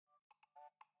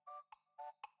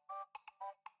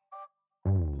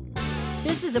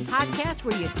This is a podcast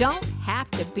where you don't have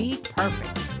to be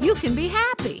perfect. You can be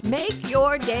happy. Make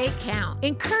your day count.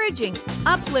 Encouraging,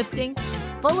 uplifting,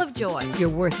 and full of joy. You're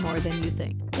worth more than you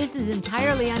think. This is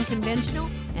Entirely Unconventional,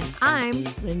 and I'm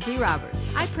Lindsay Roberts.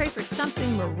 I pray for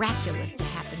something miraculous to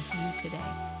happen to you today.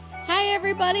 Hi,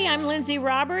 everybody. I'm Lindsay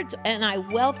Roberts, and I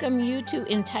welcome you to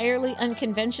Entirely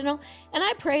Unconventional. And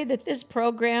I pray that this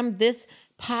program, this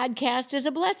podcast, is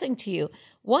a blessing to you.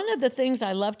 One of the things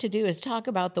I love to do is talk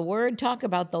about the Word, talk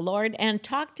about the Lord, and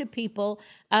talk to people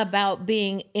about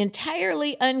being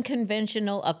entirely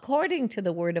unconventional according to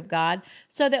the Word of God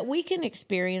so that we can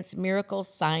experience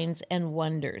miracles, signs, and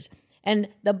wonders. And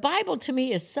the Bible to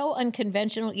me is so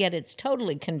unconventional, yet it's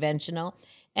totally conventional.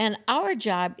 And our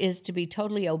job is to be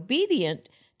totally obedient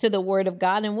to the Word of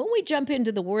God. And when we jump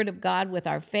into the Word of God with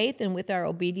our faith and with our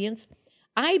obedience,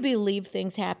 I believe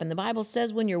things happen. The Bible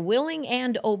says when you're willing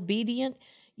and obedient,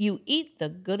 you eat the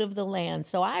good of the land.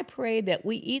 So I pray that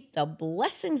we eat the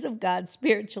blessings of God,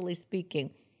 spiritually speaking.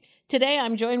 Today,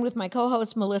 I'm joined with my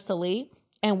co-host, Melissa Lee,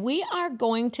 and we are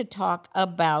going to talk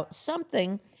about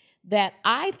something that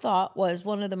I thought was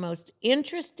one of the most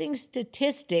interesting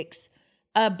statistics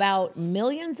about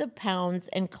millions of pounds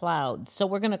and clouds. So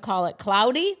we're going to call it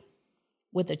Cloudy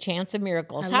with a Chance of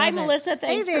Miracles. Hi, Melissa.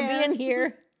 Thanks for being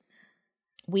here.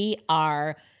 We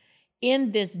are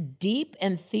in this deep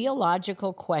and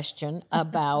theological question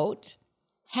about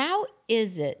how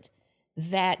is it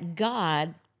that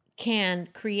God can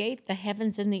create the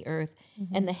heavens and the earth,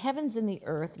 and the heavens and the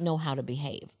earth know how to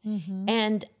behave.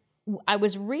 And I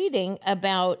was reading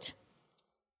about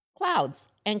clouds.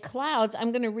 And clouds,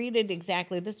 I'm going to read it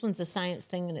exactly. This one's a science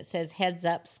thing, and it says, heads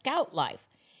up, scout life.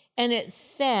 And it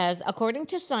says, according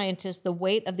to scientists, the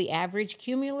weight of the average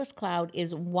cumulus cloud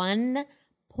is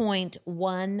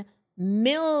 1.1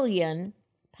 million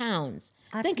pounds.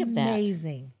 That's Think of that.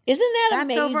 Amazing. Isn't that That's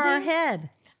amazing? over our head.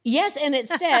 Yes, and it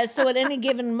says, so at any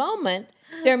given moment,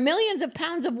 there are millions of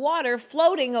pounds of water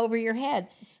floating over your head.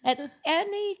 At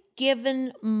any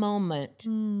given moment,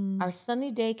 our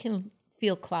sunny day can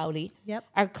feel cloudy. Yep.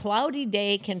 Our cloudy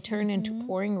day can turn into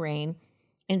pouring rain.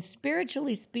 And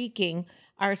spiritually speaking,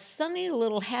 our sunny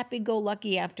little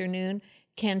happy-go-lucky afternoon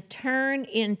can turn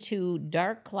into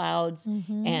dark clouds,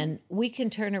 and we can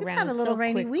turn around so quickly. We've had a little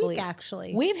rainy week,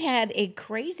 actually. We've had a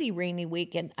crazy rainy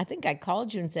week, and I think I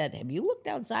called you and said, have you looked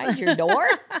outside your door?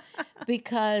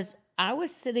 Because I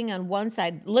was sitting on one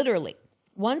side, literally,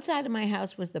 one side of my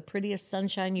house was the prettiest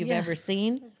sunshine you've ever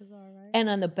seen. So bizarre, right? And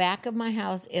on the back of my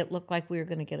house, it looked like we were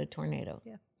going to get a tornado.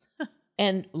 Yeah.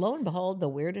 And lo and behold, the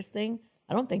weirdest thing,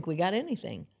 I don't think we got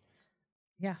anything.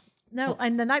 Yeah. No,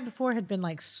 and the night before had been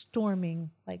like storming,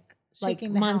 like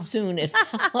shaking the monsoon. house.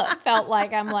 It felt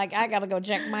like, I'm like, I got to go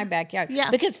check my backyard. Yeah.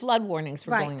 Because flood warnings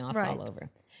were going off all over.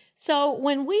 So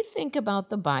when we think about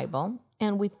the Bible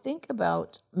and we think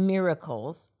about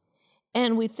miracles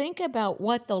and we think about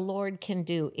what the Lord can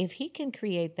do, if he can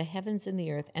create the heavens and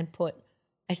the earth and put,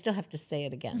 I still have to say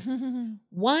it again,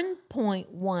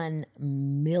 1.1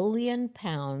 million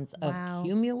pounds of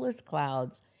cumulus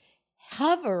clouds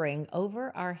hovering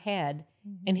over our head.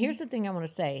 And here's the thing I want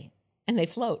to say, and they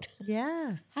float.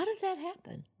 Yes. How does that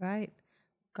happen? Right.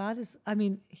 God is,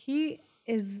 he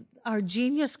is our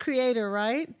genius creator,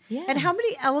 right? Yeah. And how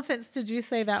many elephants did you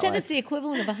say that Said was? it's the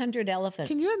equivalent of 100 elephants.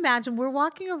 Can you imagine? We're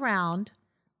walking around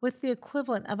with the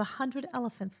equivalent of 100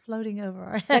 elephants floating over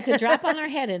our head. That could drop on our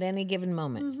head at any given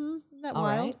moment. Isn't that All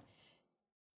wild? right.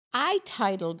 I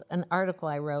titled an article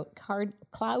I wrote,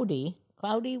 Cloudy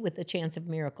with a Chance of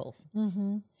Miracles.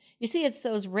 You see, it's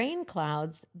those rain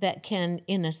clouds that can,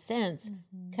 in a sense,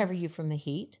 cover you from the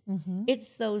heat.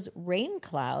 It's those rain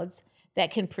clouds that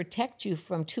can protect you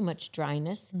from too much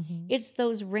dryness. It's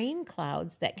those rain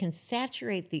clouds that can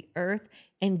saturate the earth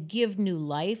and give new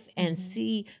life and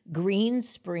see green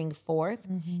spring forth.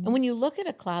 And when you look at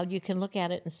a cloud, you can look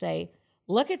at it and say,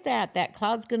 look at that. That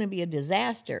cloud's going to be a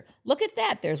disaster. Look at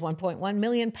that. There's 1.1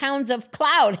 million pounds of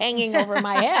cloud hanging over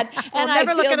my head, and I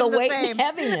feel the weight and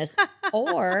heaviness.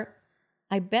 Or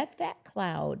I bet that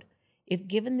cloud, if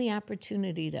given the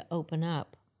opportunity to open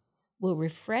up, will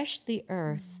refresh the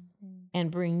earth and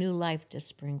bring new life to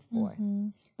spring forth.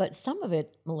 But some of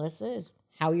it, Melissa, is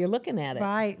how you're looking at it.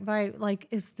 Right. Like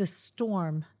is the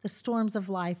storms of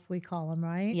life, we call them,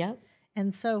 right? Yep.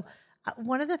 And so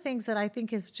one of the things that I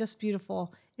think is just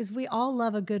beautiful is we all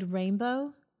love a good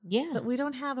rainbow. Yeah. But we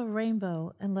don't have a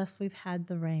rainbow unless we've had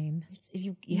the rain.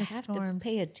 You have storms. To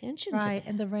pay attention to that.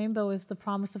 And the rainbow is the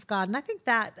promise of God. And I think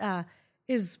that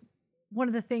is one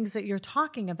of the things that you're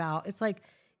talking about. It's like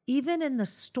even in the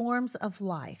storms of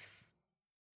life,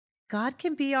 God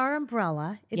can be our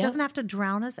umbrella. It doesn't have to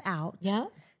drown us out. Yeah.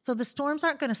 So the storms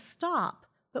aren't going to stop,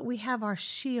 but we have our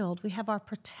shield, we have our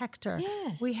protector.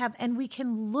 Yes. And we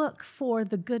can look for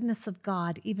the goodness of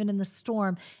God even in the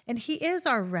storm. And he is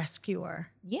our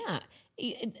rescuer. Yeah.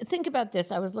 Think about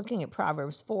this. I was looking at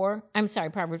Proverbs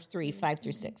 3, 5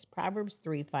 through 6. Proverbs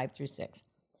 3, 5 through 6.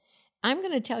 I'm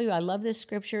going to tell you, I love this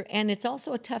scripture, and it's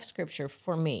also a tough scripture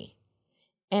for me.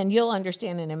 And you'll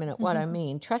understand in a minute what I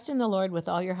mean. Trust in the Lord with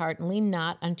all your heart and lean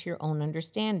not unto your own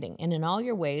understanding. And in all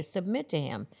your ways, submit to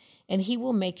him, and he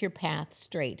will make your path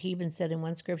straight. He even said in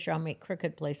one scripture, I'll make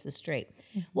crooked places straight.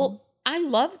 Well, I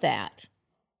love that.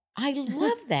 I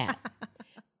love that.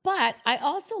 But I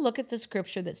also look at the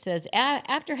scripture that says,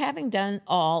 after having done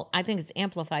all, I think it's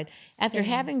amplified, after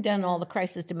having done all the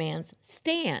crisis demands,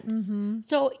 stand.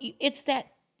 So it's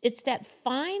that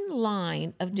fine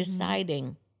line of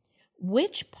deciding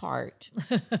which part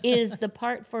is the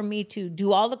part for me to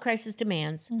do all the crisis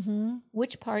demands,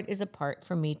 which part is a part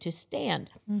for me to stand.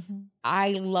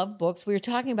 I love books. We were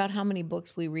talking about how many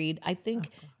books we read. I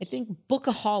think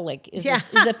bookaholic is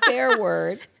a fair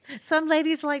word. Some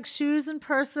ladies like shoes and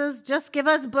purses. Just give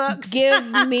us books.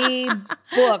 Give me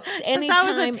books. Since I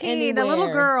was a teen, a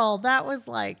little girl, that was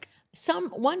like...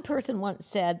 One person once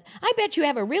said, I bet you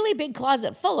have a really big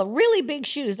closet full of really big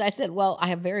shoes. I said, well, I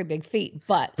have very big feet,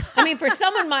 but I mean, for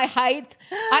someone my height,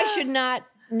 I should not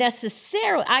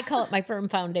necessarily, I call it my firm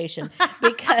foundation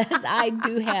because I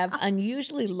do have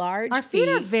unusually large Our feet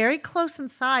are very close in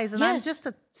size, and I'm just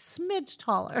a smidge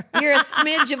taller. You're a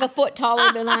smidge of a foot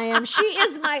taller than I am. She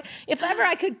is if ever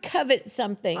I could covet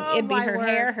something, it'd be her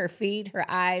hair, her feet, her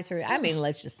eyes,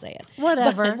 let's just say it.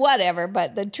 Whatever.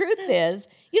 But the truth is,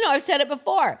 I've said it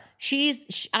before.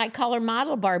 I call her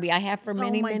Model Barbie. I have for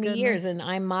many years, and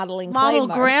I'm modeling Model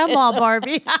Grandma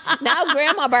Barbie. Now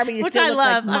Grandma Barbie, you which still I look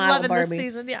love. like Model I'm loving Barbie. this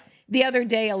season. Yeah. The other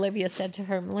day, Olivia said to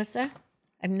her, Melissa,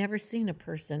 I've never seen a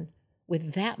person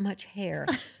with that much hair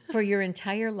for your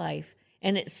entire life.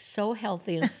 And it's so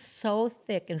healthy and so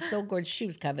thick and so gorgeous. She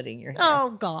was coveting your hair. Oh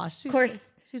gosh, of course,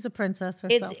 she's a princess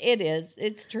herself. It is.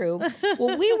 It's true.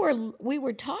 Well, we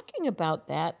were talking about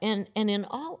that, and in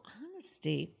all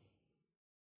honesty,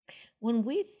 when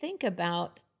we think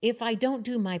about if I don't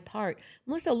do my part,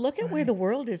 Melissa, look at where the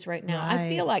world is right now. I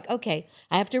feel like, okay,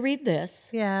 I have to read this.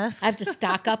 Yes. I have to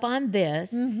stock up on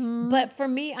this. But for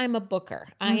me, I'm a booker.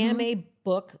 I am a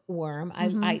bookworm.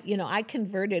 I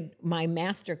converted my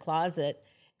master closet.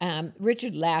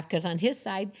 Richard laughed because on his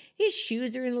side, his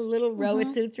shoes are in a little row,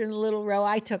 his suits are in a little row.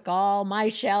 I took all my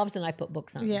shelves and I put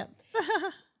books on them.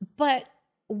 But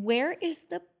where is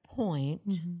the point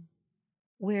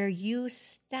where you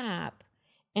stop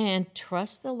and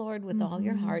trust the Lord with all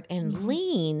your heart and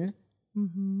lean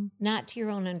not to your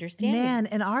own understanding? Man,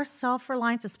 and our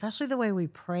self-reliance, especially the way we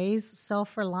praise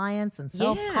self-reliance and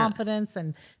self-confidence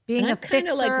and being a fixer. I'm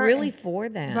kind of like really for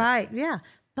that. Right, yeah.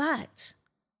 But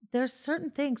there's certain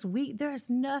things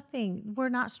we're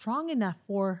not strong enough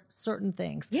for certain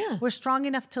things. Yeah. We're strong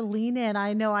enough to lean in.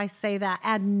 I know I say that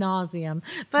ad nauseum.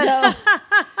 But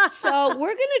so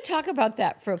we're going to talk about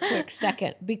that for a quick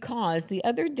second, because the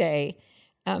other day,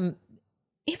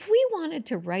 if we wanted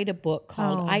to write a book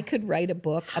called I Could Write a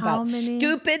Book about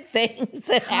stupid things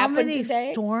that happen today. How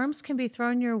many storms can be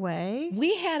thrown your way?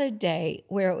 We had a day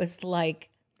where it was like,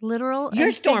 literal,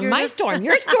 your storm, my storm,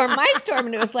 your storm, my storm.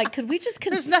 And it was like, could we just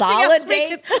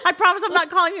consolidate? I promise I'm not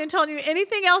calling you and telling you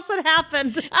anything else that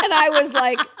happened. And I was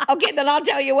like, okay, then I'll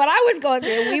tell you what I was going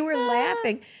through. We were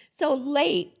laughing. So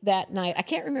late that night, I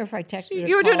can't remember if I texted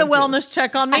you were doing a wellness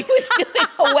check on me. I was doing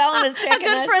a wellness check. A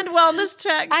good friend wellness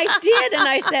check. I did. And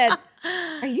I said,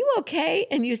 are you okay?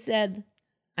 And you said,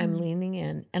 I'm leaning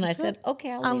in. And I said,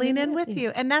 okay, I'll lean in with you.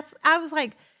 And I was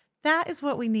like, that is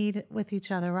what we need with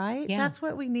each other, right? Yeah. That's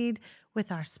what we need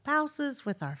with our spouses,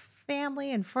 with our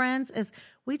family and friends, is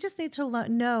we just need to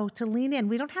know to lean in.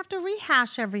 We don't have to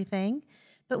rehash everything,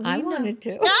 but I wanted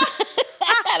to.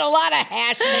 I had a lot of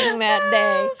hashing that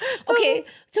day. Okay,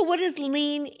 so what does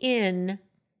lean in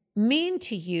mean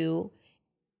to you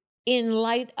in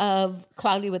light of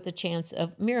cloudy with the chance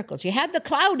of miracles? You had the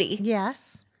cloudy.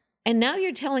 Yes. And now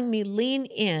you're telling me lean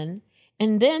in.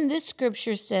 And then this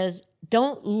scripture says,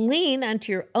 don't lean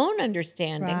unto your own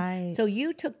understanding. Right. So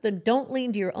you took the don't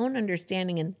lean to your own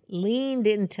understanding and leaned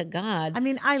into God. I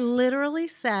mean, I literally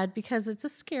said, because it's a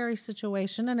scary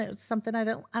situation and it's something I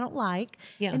don't like.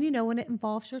 Yeah. And when it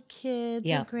involves your kids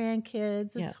or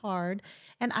grandkids, it's hard.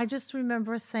 And I just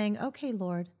remember saying, okay,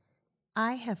 Lord,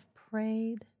 I have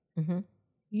prayed.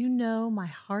 You know my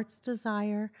heart's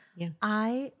desire. Yeah.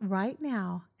 I, right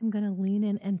now, am going to lean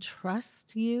in and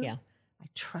trust you. Yeah. I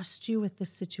trust you with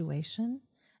this situation,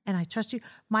 and I trust you.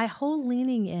 My whole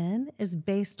leaning in is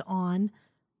based on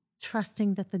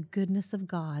trusting that the goodness of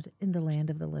God in the land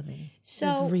of the living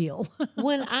is real.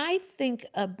 When I think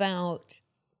about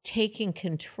taking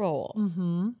control,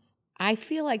 I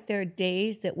feel like there are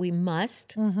days that we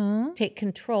must take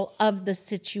control of the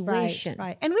situation.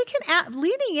 Right. And we can,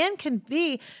 leaning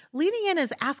in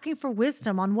is asking for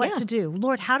wisdom on what to do.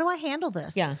 Lord, how do I handle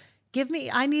this? Yeah. Give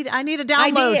me, I need a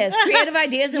download. Ideas, creative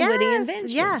ideas and witty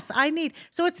inventions. Yes,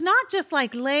 so it's not just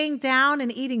like laying down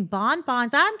and eating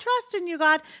bonbons. I'm trusting you,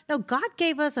 God. No, God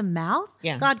gave us a mouth.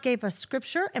 Yeah. God gave us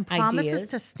scripture and promises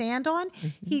to stand on.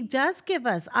 He does give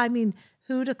us,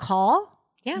 who to call.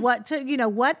 Yeah.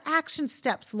 What action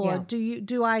steps, Lord,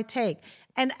 do I take?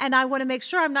 And I want to make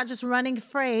sure I'm not just running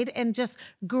afraid and just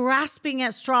grasping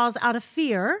at straws out of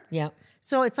fear. Yeah.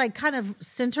 So it's like kind of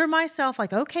center myself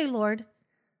like, okay, Lord,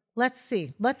 let's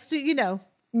see. Let's do,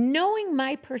 Knowing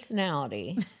my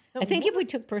personality, I think if we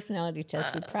took personality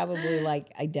tests, we'd probably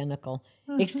identical,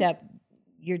 except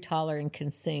you're taller and can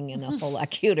sing and a whole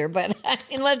lot cuter. But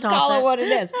let's call it what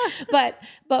it is.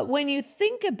 But when you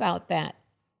think about that,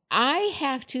 I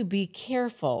have to be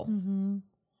careful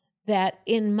that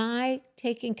in my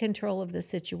taking control of the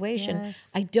situation,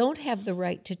 I don't have the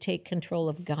right to take control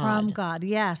of God. From God,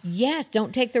 yes. Yes,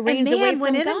 don't take the reins away from God.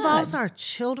 When it involves our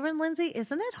children, Lindsay,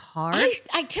 isn't it hard?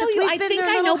 I tell you, I think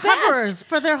I know best.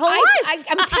 For their whole lives.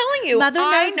 I'm telling you,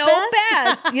 I know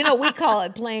best. We call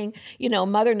it playing,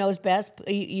 mother knows best.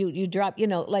 You drop,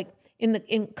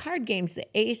 in card games, the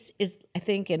ace is, I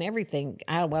think, in everything.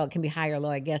 It can be high or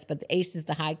low, I guess, but the ace is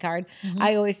the high card.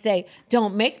 I always say,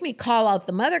 don't make me call out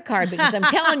the mother card because I'm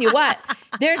telling you what,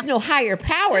 there's no higher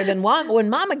power than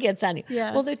when mama gets on you.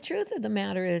 Yes. Well, the truth of the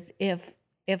matter is if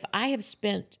I have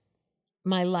spent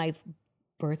my life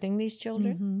birthing these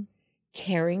children,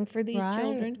 caring for these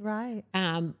children,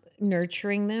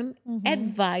 nurturing them,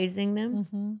 advising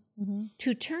them,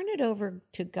 to turn it over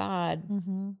to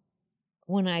God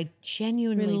when I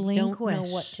genuinely don't know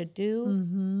what to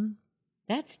do,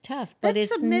 that's tough. But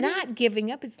it's not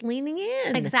giving up. It's leaning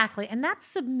in. Exactly. And that's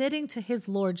submitting to his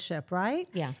lordship, right?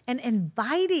 Yeah. And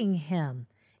inviting him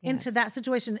into that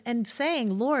situation and saying,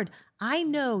 Lord, I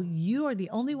know you are the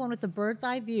only one with the bird's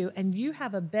eye view and you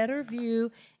have a better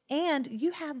view and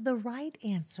you have the right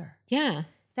answer. Yeah.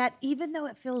 That even though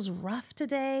it feels rough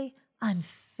today,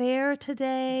 unfair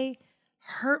today,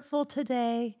 hurtful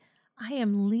today, I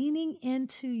am leaning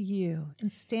into you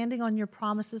and standing on your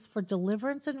promises for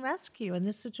deliverance and rescue in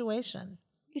this situation.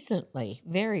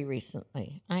 Very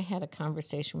recently, I had a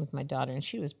conversation with my daughter, and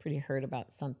she was pretty hurt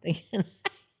about something. And I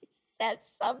said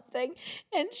something,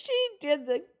 and she did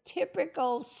the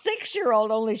typical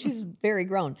 6-year-old, only she's very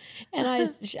grown. And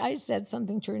I said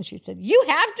something to her, and she said, "You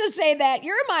have to say that.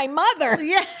 You're my mother."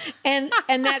 Yeah, and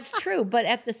that's true. But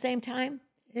at the same time,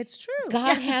 it's true.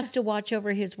 God has to watch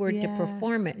over his word to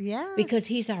perform it because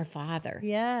he's our Father.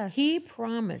 Yes. He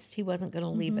promised he wasn't going to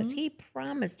leave us. He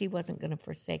promised he wasn't going to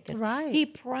forsake us. Right. He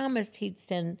promised he'd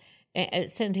send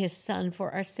his son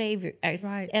for our Savior,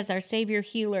 as our Savior,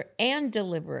 healer, and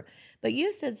deliverer. But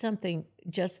you said something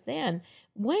just then.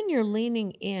 When you're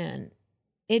leaning in,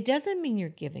 it doesn't mean you're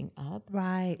giving up.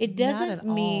 Right. It doesn't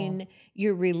mean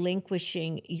you're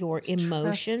relinquishing your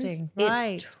emotions.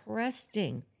 It's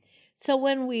trusting. So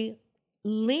when we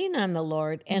lean on the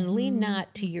Lord and lean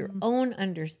not to your own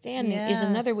understanding is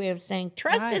another way of saying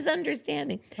trust his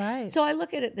understanding. Right. So I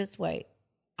look at it this way.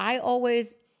 I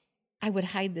would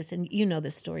hide this, and you know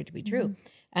this story to be true.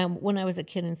 When I was a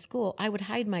kid in school, I would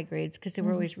hide my grades because they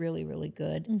were always really, really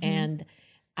good. And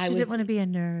I didn't want to be a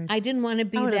nerd. I didn't want to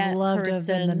be that person. I would have loved to have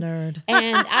been the nerd.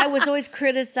 And I was always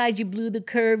criticized. You blew the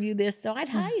curve, you this. So I'd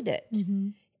hide it.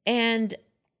 And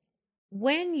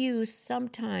when you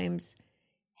sometimes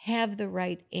have the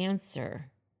right answer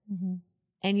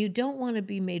and you don't want to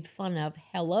be made fun of,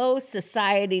 hello,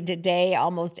 society today,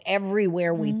 almost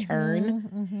everywhere we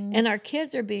turn, and our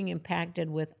kids are being impacted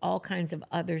with all kinds of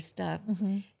other stuff,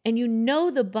 and you know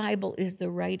the Bible is the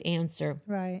right answer.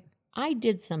 Right. I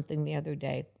did something the other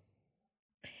day,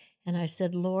 and I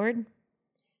said, Lord,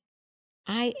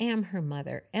 I am her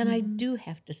mother, and I do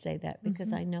have to say that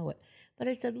because I know it. But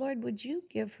I said, Lord, would you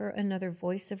give her another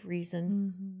voice of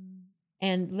reason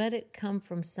and let it come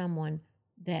from someone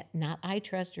that not I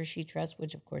trust or she trusts,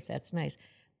 which of course that's nice.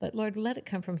 But Lord, let it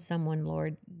come from someone,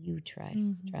 Lord, you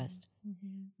trust.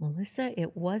 Melissa,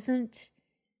 it wasn't,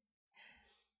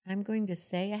 I'm going to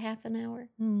say a half an hour.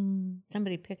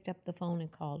 Somebody picked up the phone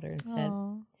and called her and said,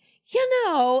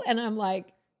 and I'm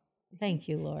like, thank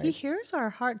you, Lord. He hears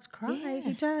our hearts cry. Yes.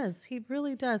 He does. He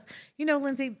really does.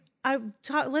 Lindsay,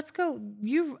 let's go.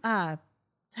 You have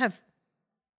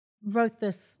wrote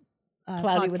this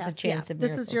Cloudy podcast. with a Chance of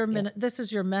This Miracles. is your this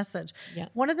is your message. Yeah.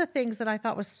 One of the things that I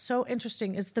thought was so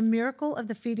interesting is the miracle of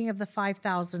the feeding of the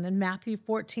 5,000 in Matthew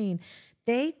 14.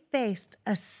 They faced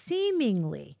a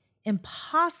seemingly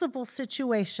impossible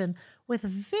situation with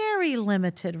very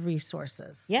limited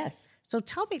resources. Yes. So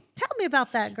tell me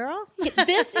about that, girl.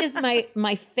 This is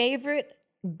my favorite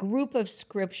group of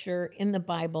scripture in the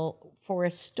Bible for a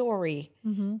story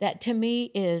that to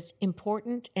me is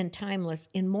important and timeless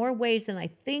in more ways than I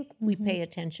think we pay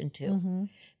attention to.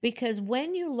 Because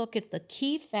when you look at the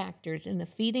key factors in the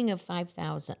feeding of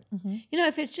 5,000,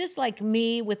 if it's just like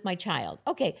me with my child,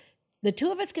 okay, the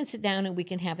two of us can sit down and we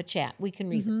can have a chat. We can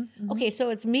reason. Okay, so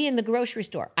it's me in the grocery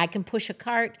store. I can push a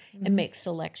cart and make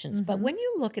selections. But when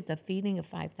you look at the feeding of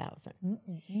 5,000,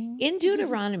 in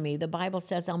Deuteronomy, the Bible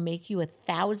says, I'll make you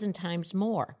 1,000 times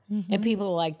more. And people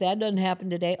are like, that doesn't happen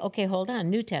today. Okay, hold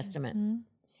on. New Testament.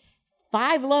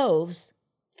 5 loaves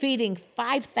feeding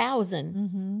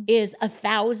 5,000 is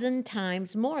 1,000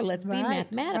 times more. Let's be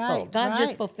mathematical. God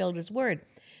just fulfilled his word.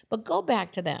 But go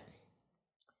back to that.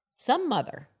 Some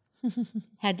mother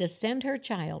had to send her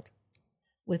child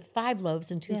with 5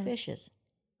 loaves and 2 fishes.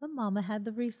 Some mama had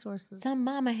the resources.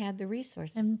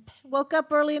 And woke up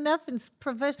early enough and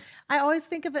I always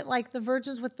think of it like the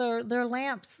virgins with their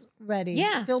lamps ready,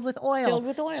 filled with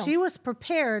oil. She was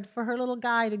prepared for her little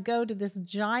guy to go to this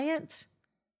giant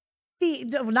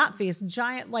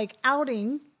giant like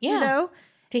outing, to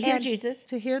hear Jesus.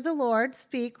 To hear the Lord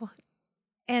speak.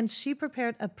 And she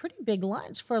prepared a pretty big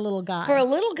lunch for a little guy. For a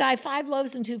little guy, 5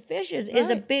 loaves and 2 fishes is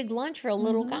a big lunch for a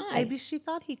little guy. Maybe she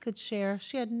thought he could share.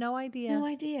 She had no idea. No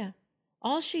idea.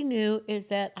 All she knew is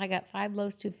that I got 5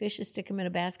 loaves, 2 fishes, stick them in a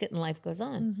basket, and life goes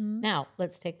on. Now,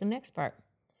 let's take the next part.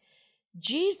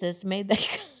 Jesus made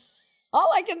that... All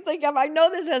I can think of, I know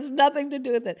this has nothing to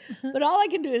do with it, but all I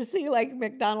can do is see like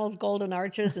McDonald's golden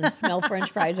arches and smell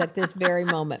French fries at this very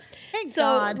moment. Thank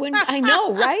God. When I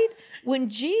know, right? When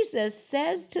Jesus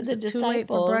says to the disciples, too late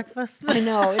for breakfast? I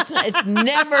know it's not, it's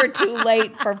never too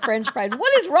late for French fries.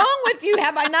 What is wrong with you?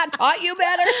 Have I not taught you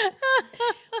better?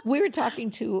 We were talking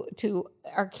to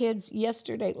our kids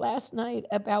last night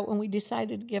about when we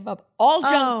decided to give up all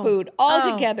junk food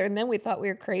altogether, and then we thought we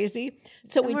were crazy,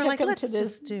 so we took them to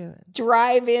this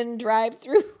drive-in,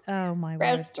 drive-through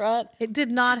restaurant. It did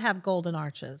not have golden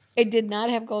arches. It did not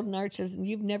have golden arches, and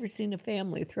you've never seen a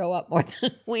family throw up more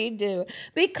than we do.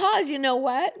 Because you know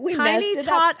what? We Tiny messed it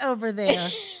tot up. over there.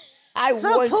 I was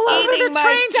pull over eating the my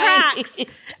train tiny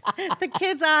tracks. The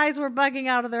kids' eyes were bugging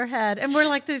out of their head. And we're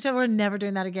like to each other, we're never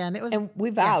doing that again. It was, and we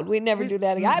vowed we'd never do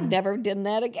that again. I've never done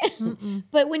that again.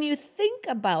 But when you think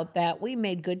about that, we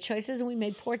made good choices and we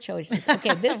made poor choices.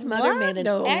 Okay, this mother made an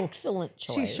excellent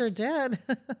choice. She sure did.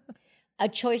 A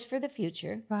choice for the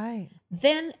future. Right.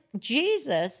 Then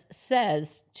Jesus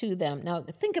says to them, now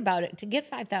think about it, to get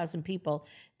 5,000 people,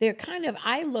 they're kind of,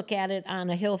 I look at it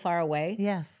on a hill far away.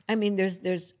 Yes. I mean,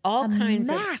 there's all kinds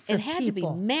of, it had to be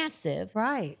massive.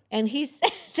 Right. And he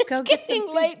says, it's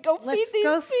getting late, go feed these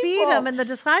people. Let's go feed them. And the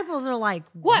disciples are like,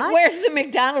 what? Where's the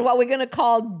McDonald's? What are we going to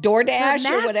call DoorDash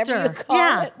or whatever you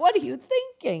call it? What are you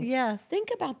thinking? Yes. Think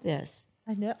about this.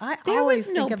 I know. There was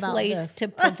no place to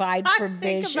provide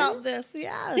provision. Think about this,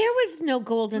 yes. There was no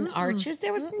golden arches.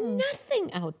 There was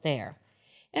nothing out there.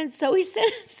 And so he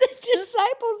sends the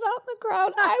disciples out in the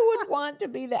crowd. I would want to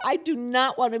be that. I do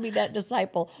not want to be that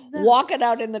disciple walking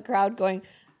out in the crowd going,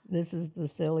 this is the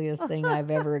silliest thing I've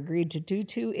ever agreed to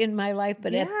do in my life.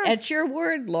 But at your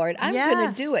word, Lord, I'm going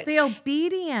to do it. The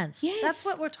obedience. Yes. That's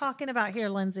what we're talking about here,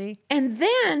 Lindsay. And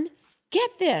then,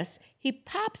 get this, he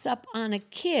pops up on a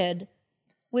kid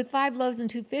with 5 loaves and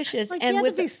 2 fishes. Like and he had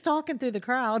with to be stalking through the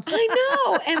crowd. I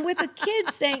know. And with a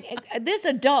kid saying, this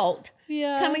adult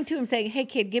coming to him saying, hey,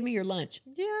 kid, give me your lunch.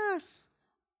 Yes.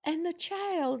 And the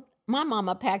child, my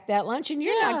mama packed that lunch and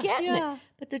you're not getting it.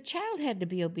 But the child had to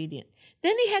be obedient.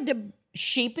 Then he had to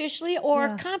sheepishly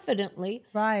or confidently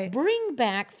bring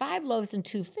back 5 loaves and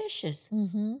 2 fishes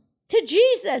to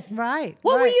Jesus. Right.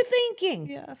 What were you thinking?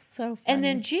 Yes, so funny. And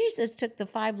then Jesus took the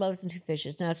 5 loaves and 2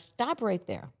 fishes. Now stop right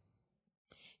there.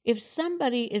 If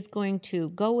somebody is going to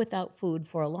go without food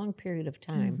for a long period of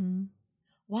time,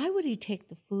 why would he take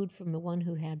the food from the one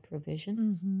who had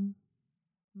provision?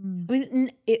 I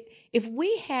mean, if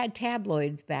we had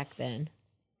tabloids back then,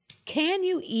 can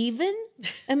you even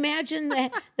imagine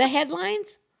the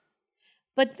headlines?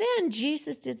 But then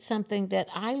Jesus did something that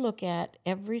I look at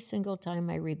every single time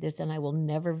I read this, and I will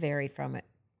never vary from it.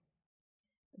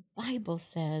 The Bible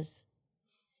says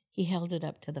he held it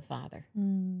up to the Father.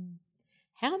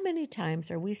 How many times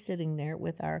are we sitting there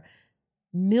with our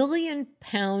million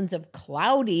pounds of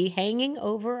cloudy hanging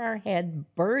over our head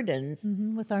burdens.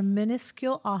 With our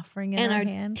minuscule offering in and our our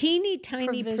hand. teeny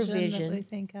tiny That provision. we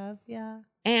think of, yeah.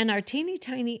 And our teeny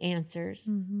tiny answers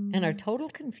and our total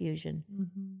confusion.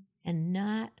 And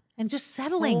not and just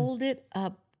settling. Hold it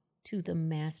up to the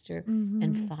Master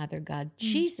and Father God.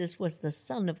 Jesus was the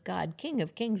Son of God, King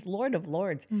of Kings, Lord of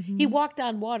Lords. He walked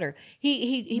on water.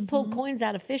 He pulled coins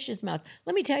out of fish's mouth.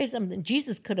 Let me tell you something.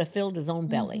 Jesus could have filled his own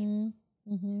belly.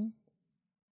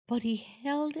 But he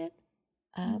held it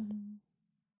up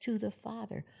to the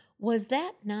Father. Was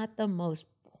that not the most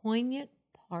poignant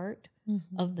part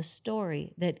of the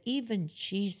story, that even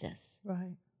Jesus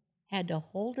had to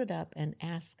hold it up and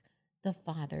ask the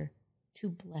Father to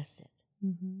bless it?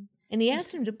 And he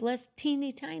asked him to bless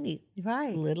teeny tiny.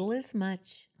 Little is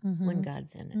much when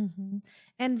God's in it.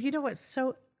 And you know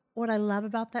what I love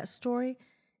about that story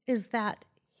is that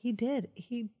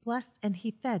he blessed and he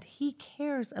fed. He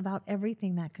cares about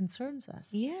everything that concerns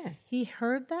us. Yes. He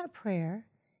heard that prayer.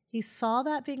 He saw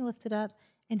that being lifted up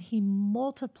and he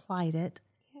multiplied it.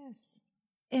 Yes.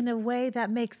 In a way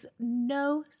that makes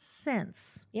no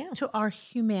sense to our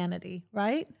humanity,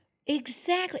 right?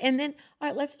 Exactly. And then, all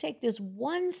right, let's take this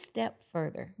one step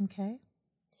further. Okay.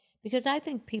 Because I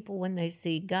think people, when they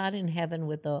see God in heaven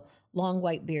with a long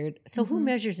white beard, so who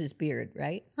measures his beard,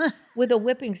 right? With a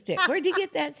whipping stick. Where'd he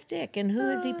get that stick? And who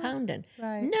is he pounding?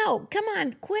 Right. No, come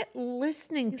on, quit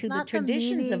listening to the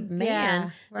traditions of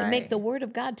man that make the word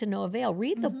of God to no avail.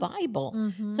 Read the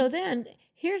Bible. So then,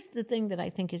 here's the thing that I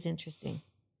think is interesting.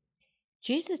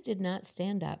 Jesus did not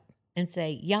stand up and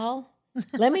say, y'all,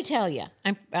 let me tell you,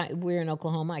 we're in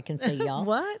Oklahoma. I can say y'all.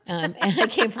 What? And I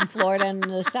came from Florida, and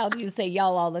in the South, you say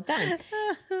y'all all the time.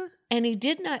 And he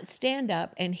did not stand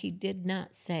up, and he did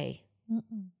not say,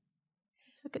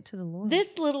 He took it to the Lord.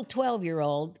 This little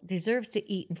 12-year-old deserves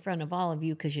to eat in front of all of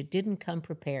you because you didn't come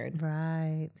prepared.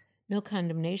 Right. No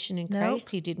condemnation in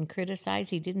Christ. He didn't criticize.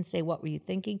 He didn't say, what were you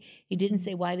thinking? He didn't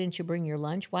say, why didn't you bring your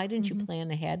lunch? Why didn't you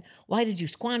plan ahead? Why did you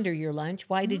squander your lunch?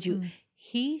 Why did you?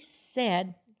 He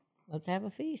said, let's have a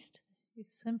feast. He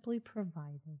simply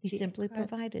provided. He simply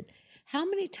provided. How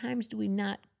many times do we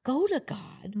not go to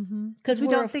God because we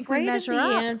we're don't think we afraid measure of the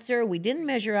up. answer? We didn't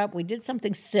measure up. We did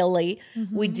something silly.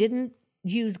 We didn't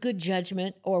use good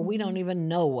judgment, or we don't even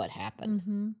know what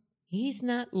happened. He's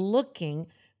not looking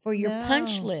for your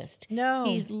punch list. No.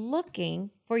 He's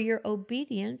looking for your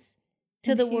obedience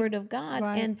to the word of God.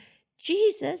 Right. And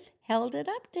Jesus held it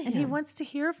up to him. And he wants to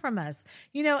hear from us.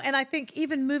 You know, and I think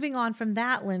even moving on from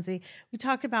that, Lindsay, we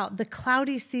talk about the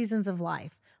cloudy seasons of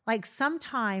life. Like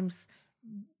sometimes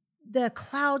the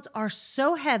clouds are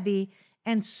so heavy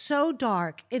and so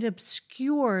dark, it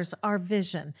obscures our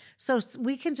vision. So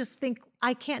we can just think,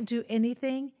 I can't do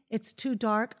anything. It's too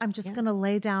dark. I'm just going to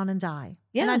lay down and die.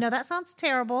 Yeah. And I know that sounds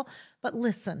terrible, but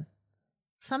listen,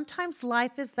 sometimes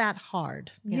life is that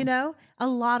hard, you know, a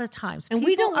lot of times. And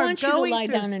we don't want you to lie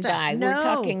down and die. No. We're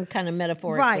talking kind of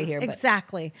metaphorically here. But.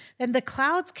 Exactly. And the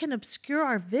clouds can obscure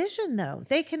our vision, though.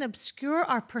 They can obscure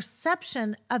our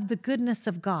perception of the goodness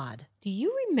of God. Do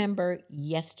you remember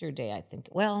yesterday, I think?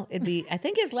 Well, I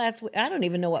think it's last week. I don't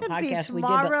even know what podcast we did.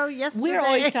 Tomorrow, yesterday. We're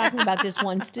always talking about this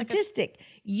one statistic.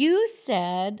 You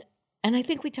said, and I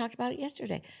think we talked about it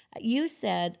yesterday, you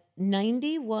said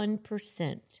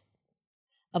 91%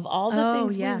 of all the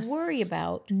things we worry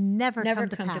about never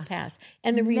come to pass.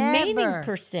 And the remaining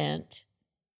percent,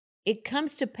 it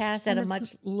comes to pass at a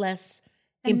much less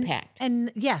impact.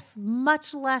 And yes,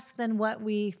 much less than what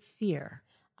we fear.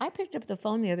 I picked up the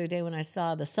phone the other day when I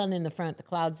saw the sun in the front, the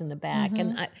clouds in the back.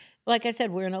 And like I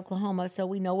said, we're in Oklahoma, so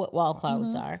we know what wall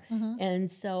clouds are. And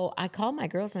so I called my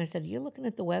girls and I said, are you looking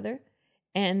at the weather?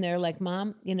 And they're like,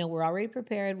 Mom, you know, we're already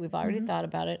prepared. We've already thought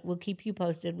about it. We'll keep you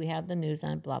posted. We have the news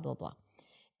on, blah, blah, blah.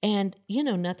 And, you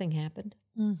know, nothing happened.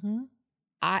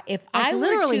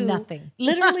 Literally nothing.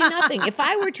 If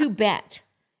I were to bet,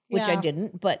 which I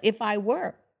didn't, but if I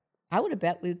were, I would have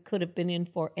bet we could have been in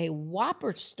for a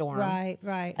whopper storm.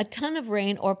 Right. A ton of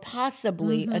rain or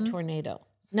possibly a tornado.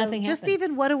 So Nothing just happened.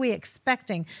 even what are we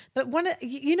expecting? But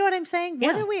you know what I'm saying?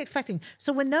 Yeah. What are we expecting?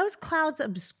 So when those clouds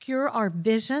obscure our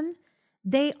vision,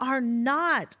 they are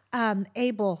not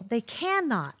they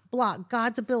cannot block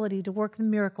God's ability to work the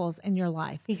miracles in your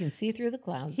life. He can see through the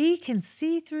clouds. He can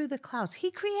see through the clouds. He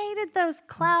created those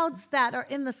clouds that are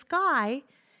in the sky.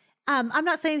 I'm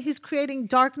not saying he's creating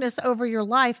darkness over your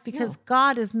life because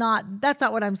God is not, that's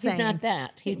not what I'm saying. He's not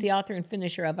that. He's the author and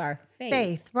finisher of our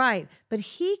faith. Right. But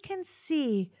he can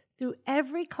see through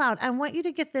every cloud. I want you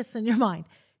to get this in your mind.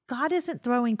 God isn't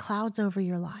throwing clouds over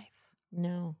your life.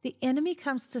 No. The enemy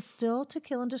comes to steal, to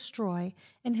kill, and destroy.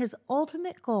 And his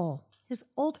ultimate goal his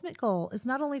ultimate goal is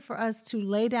not only for us to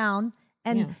lay down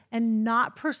and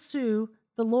not pursue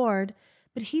the Lord,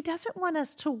 but he doesn't want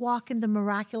us to walk in the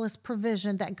miraculous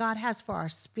provision that God has for our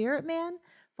spirit man,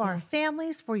 for our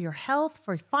families, for your health,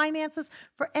 for finances,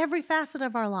 for every facet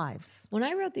of our lives. When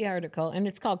I wrote the article, and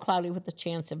it's called Cloudy with the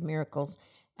Chance of Miracles,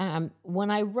 when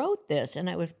I wrote this, and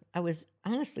I was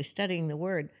honestly studying the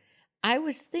word, I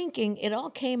was thinking it all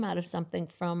came out of something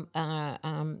from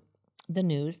the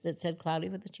news that said cloudy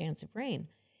with a chance of rain.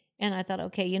 And I thought,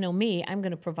 okay, you know me, I'm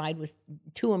going to provide with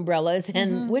 2 umbrellas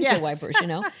and windshield wipers, you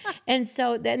know. And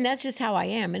so then that's just how I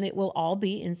am. And it will all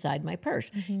be inside my purse.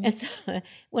 And so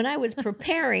when I was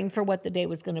preparing for what the day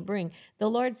was going to bring, the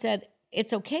Lord said,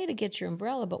 it's okay to get your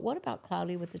umbrella, but what about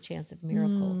cloudy with the chance of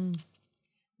miracles?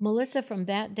 Melissa, from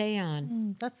that day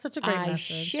on, that's such a great message.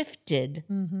 I shifted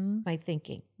my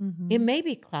thinking. It may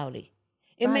be cloudy.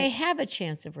 It may have a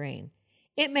chance of rain.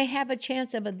 It may have a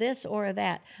chance of a this or a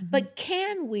that. But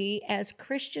can we, as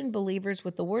Christian believers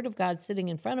with the Word of God sitting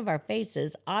in front of our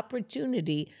faces,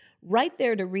 opportunity right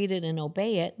there to read it and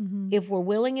obey it, if we're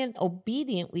willing and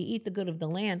obedient, we eat the good of the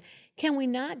land, can we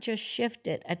not just shift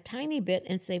it a tiny bit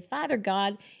and say, Father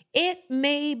God, it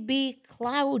may be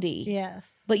cloudy,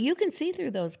 but you can see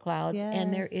through those clouds,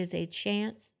 and there is a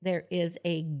chance, there is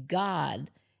a God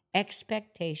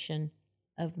expectation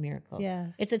of miracles.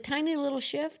 It's a tiny little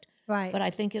shift, but I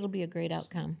think it'll be a great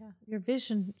outcome. Your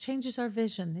vision changes our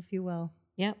vision, if you will.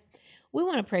 Yep. We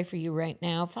want to pray for you right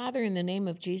now. Father, in the name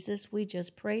of Jesus, we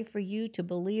just pray for you to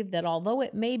believe that although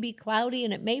it may be cloudy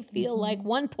and it may feel like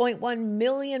 1.1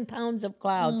 million pounds of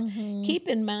clouds, keep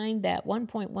in mind that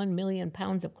 1.1 million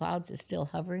pounds of clouds is still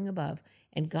hovering above,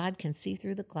 and God can see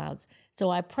through the clouds. So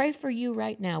I pray for you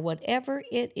right now, whatever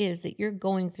it is that you're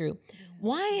going through.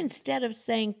 Why, instead of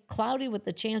saying cloudy with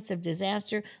the chance of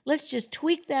disaster, let's just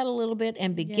tweak that a little bit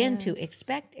and begin to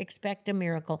expect a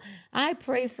miracle. I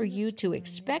pray for you to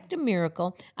expect a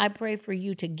miracle. I pray for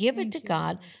you to give it to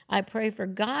God. I pray for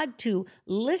God to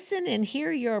listen and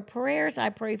hear your prayers. I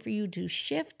pray for you to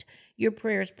shift your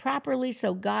prayers properly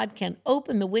so God can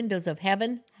open the windows of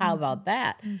heaven. How about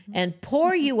that? And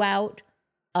pour you out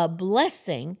a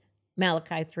blessing,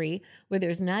 Malachi 3, where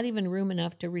there's not even room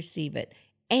enough to receive it.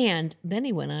 And then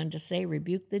he went on to say,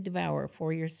 rebuke the devourer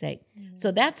for your sake.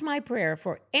 So that's my prayer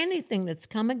for anything that's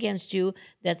come against you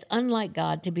that's unlike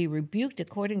God to be rebuked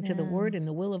according to the word and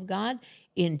the will of God.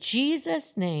 In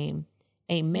Jesus' name,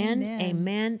 amen,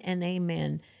 amen, and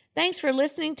amen. Thanks for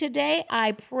listening today.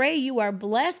 I pray you are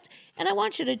blessed. And I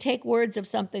want you to take words of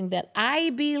something that I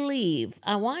believe.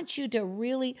 I want you to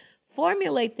really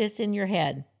formulate this in your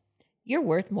head. You're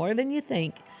worth more than you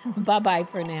think. Bye-bye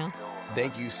for now.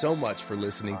 Thank you so much for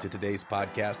listening to today's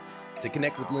podcast. To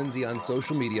connect with Lindsay on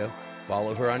social media,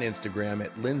 follow her on Instagram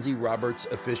at Lindsay Roberts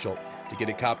Official. To get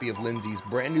a copy of Lindsay's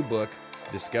brand new book,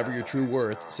 Discover Your True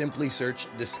Worth, simply search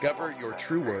Discover Your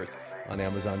True Worth on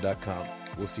Amazon.com.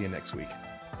 We'll see you next week.